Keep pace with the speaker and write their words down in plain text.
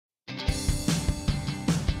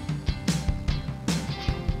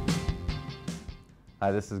Hi,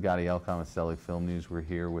 this is Gadiel Comicelli Film News. We're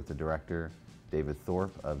here with the director, David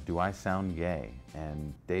Thorpe of Do I Sound Gay?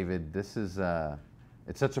 And David, this is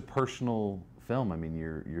it's such a personal film. I mean,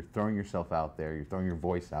 you're throwing yourself out there, you're throwing your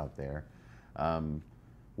voice out there.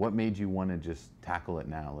 What made you want to just tackle it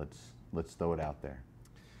now? Let's throw it out there.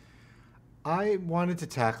 I wanted to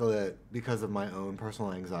tackle it because of my own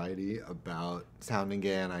personal anxiety about sounding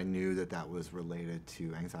gay, and I knew that that was related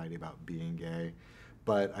to anxiety about being gay.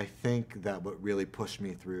 But I think that what really pushed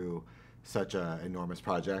me through such an enormous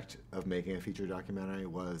project of making a feature documentary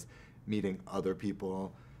was meeting other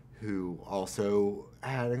people who also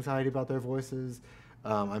had anxiety about their voices.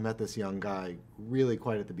 I met this young guy really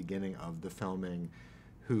quite at the beginning of the filming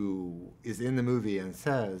who is in the movie and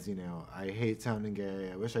says, you know, I hate sounding gay,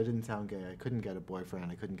 I wish I didn't sound gay, I couldn't get a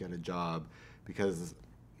boyfriend, I couldn't get a job because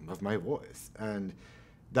of my voice. And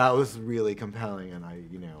that was really compelling, and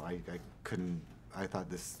I thought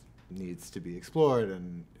this needs to be explored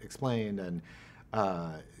and explained. And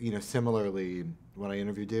similarly, when I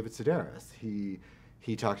interviewed David Sedaris,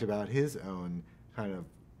 he talked about his own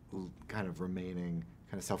kind of remaining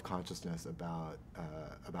kind of self-consciousness about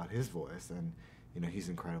his voice. And he's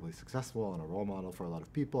incredibly successful and a role model for a lot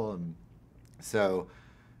of people. And so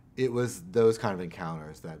it was those kind of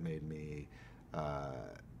encounters that made me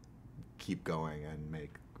keep going and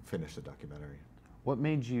finish the documentary. What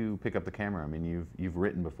made you pick up the camera? I mean, you've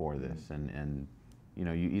written before this, and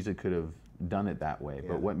you easily could have done it that way.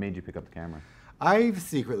 But what made you pick up the camera? I've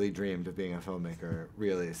secretly dreamed of being a filmmaker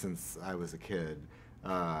really since I was a kid,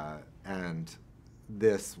 and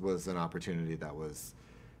this was an opportunity that was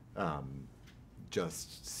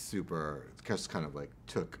just kind of like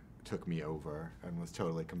took me over and was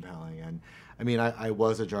totally compelling. And I mean, I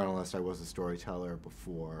was a journalist, I was a storyteller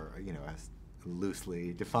before, as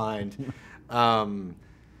loosely defined.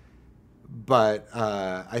 But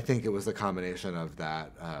I think it was a combination of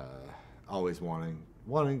that, always wanting.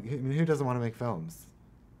 I mean, who doesn't want to make films?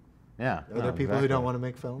 Yeah. Are there people who don't want to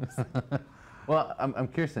make films? Well, I'm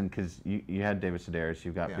curious then, because you had David Sedaris,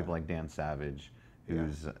 you've got Yeah. people like Dan Savage,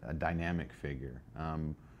 who's a dynamic figure.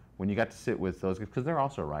 When you got to sit with those guys, because they're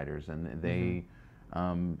also writers, and they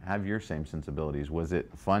have your same sensibilities, was it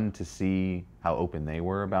fun to see how open they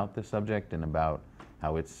were about the subject and about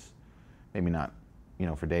how it's maybe not,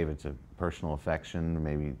 for David it's a personal affection,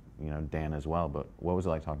 maybe Dan as well, but what was it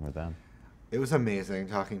like talking with them? It was amazing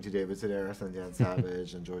talking to David Sedaris and Dan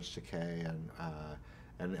Savage and George Takei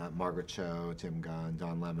and Margaret Cho, Tim Gunn,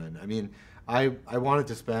 Don Lemon. I mean, I wanted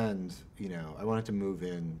to spend, I wanted to move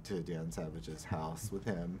into Dan Savage's house with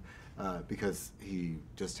him because he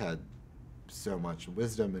just had so much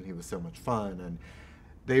wisdom and he was so much fun. And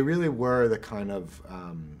they really were the kind of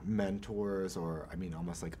mentors, or I mean,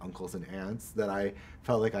 almost like uncles and aunts that I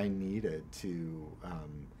felt like I needed to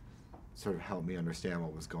sort of help me understand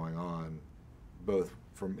what was going on, both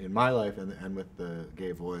in my life and with the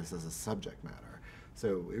gay voice as a subject matter.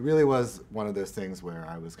 So it really was one of those things where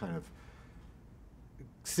I was kind of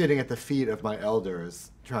sitting at the feet of my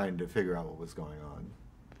elders trying to figure out what was going on.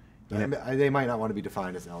 Yeah. They might not want to be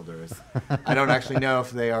defined as elders. I don't actually know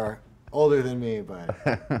if they are older than me,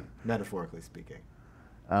 but metaphorically speaking.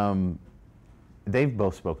 They've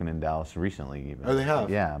both spoken in Dallas recently even. Oh, they have?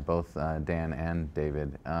 Yeah, both Dan and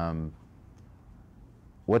David.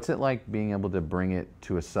 What's it like being able to bring it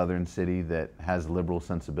to a southern city that has liberal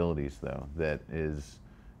sensibilities, though, that is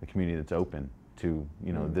a community that's open to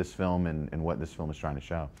this film and what this film is trying to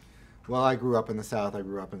show? Well, I grew up in the South. I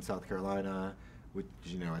grew up in South Carolina, which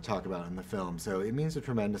I talk about in the film. So it means a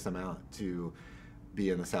tremendous amount to be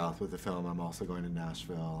in the South with the film. I'm also going to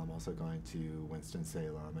Nashville. I'm also going to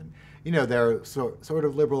Winston-Salem. And, they're sort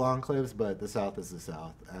of liberal enclaves, but the South is the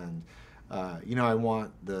South. And I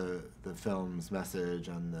want the film's message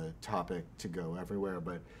and the topic to go everywhere,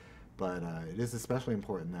 but it is especially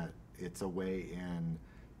important that it's a way in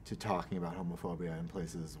to talking about homophobia in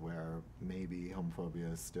places where maybe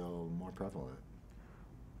homophobia is still more prevalent.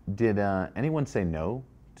 Did anyone say no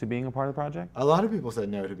to being a part of the project? A lot of people said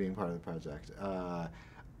no to being part of the project.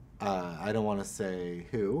 I don't want to say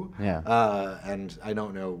who, and I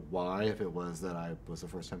don't know why, if it was that I was a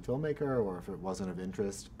first-time filmmaker or if it wasn't of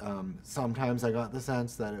interest. Sometimes I got the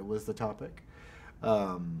sense that it was the topic,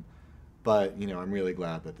 but I'm really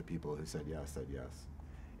glad that the people who said yes.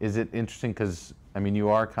 Is it interesting, because I mean, you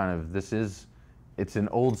are kind of, it's an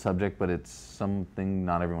old subject, but it's something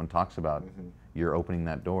not everyone talks about. Mm-hmm. You're opening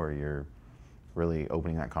that door, you're really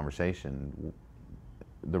opening that conversation.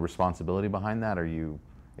 The responsibility behind that, are you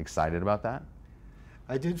excited about that?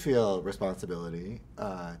 I did feel responsibility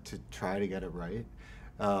to try to get it right.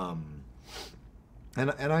 And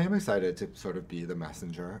I am excited to sort of be the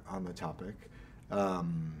messenger on the topic.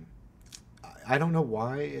 I don't know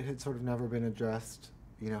why it had sort of never been addressed,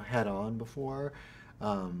 head on before,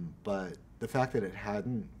 but the fact that it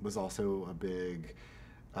hadn't was also a big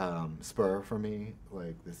spur for me.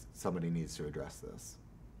 Like, somebody needs to address this,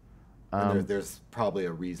 and there's probably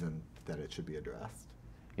a reason that it should be addressed.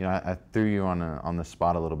 I threw you on the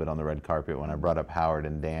spot a little bit on the red carpet when I brought up Howard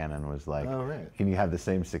and Dan and was like, oh, right. Can you have the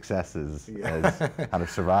same successes as How to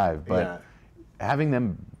Survive? But having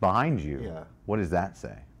them behind you, what does that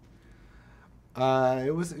say?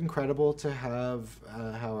 It was incredible to have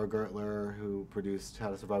Howard Gertler, who produced How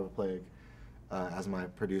to Survive a Plague, as my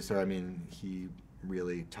producer. I mean, he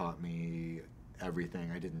really taught me everything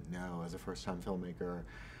I didn't know as a first-time filmmaker.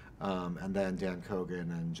 And then Dan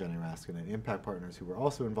Kogan and Jenny Raskin at Impact Partners, who were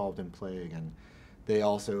also involved in Plague, and they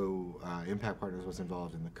also, Impact Partners was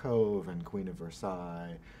involved in The Cove and Queen of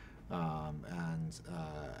Versailles, and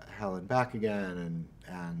Hell and Back Again,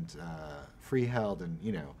 and Freeheld, and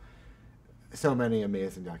so many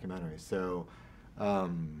amazing documentaries. So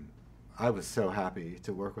I was so happy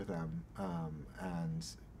to work with them and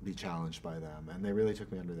be challenged by them, and they really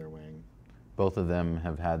took me under their wing. Both of them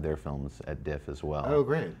have had their films at DIFF as well. Oh,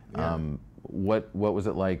 great. Yeah. What was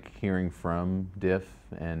it like hearing from DIFF,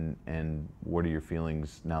 and what are your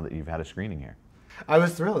feelings now that you've had a screening here? I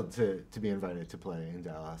was thrilled to be invited to play in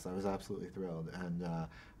Dallas. I was absolutely thrilled, and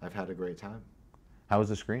I've had a great time. How was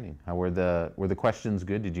the screening? How were the questions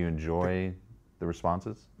good? Did you enjoy the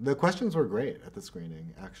responses? The questions were great at the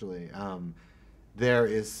screening, actually. There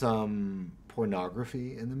is some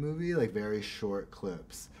pornography in the movie, like very short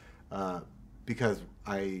clips. Because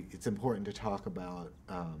it's important to talk about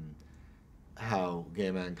how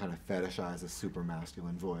gay men kind of fetishize a super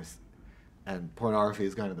masculine voice, and pornography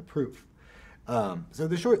is kind of the proof. So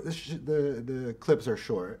the clips are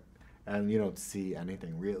short, and you don't see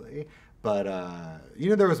anything really. But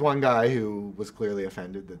there was one guy who was clearly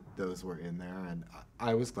offended that those were in there, and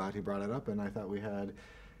I was glad he brought it up, and I thought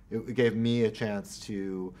it gave me a chance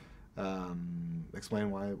to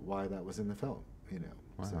explain why that was in the film.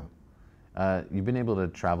 Wow. So. You've been able to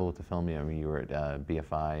travel with the film. I mean, you were at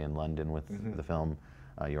BFI in London with the film.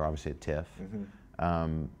 You're obviously at TIFF.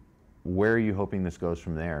 Where are you hoping this goes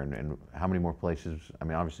from there, and how many more places? I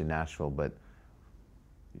mean, obviously Nashville, but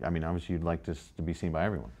I mean, obviously you'd like this to be seen by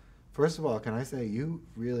everyone. First of all, can I say you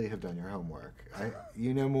really have done your homework.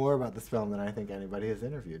 You know more about this film than I think anybody has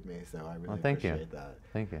interviewed me, so I really appreciate that.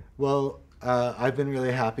 Thank you. Well, I've been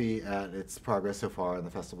really happy at its progress so far in the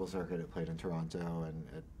festival circuit. It played in Toronto and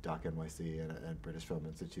at Doc NYC and at British Film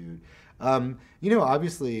Institute.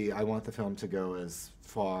 Obviously, I want the film to go as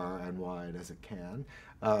far and wide as it can.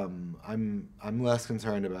 I'm less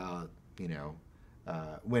concerned about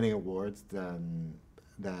winning awards than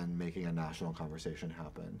making a national conversation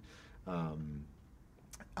happen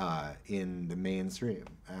in the mainstream,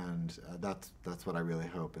 and that's what I really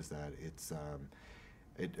hope, is that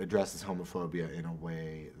it addresses homophobia in a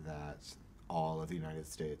way that all of the United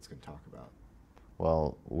States can talk about.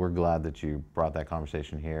 Well, we're glad that you brought that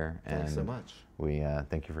conversation here. Thanks so much. We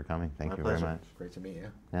thank you for coming. Thank you very much. Great to meet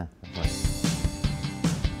you. Yeah.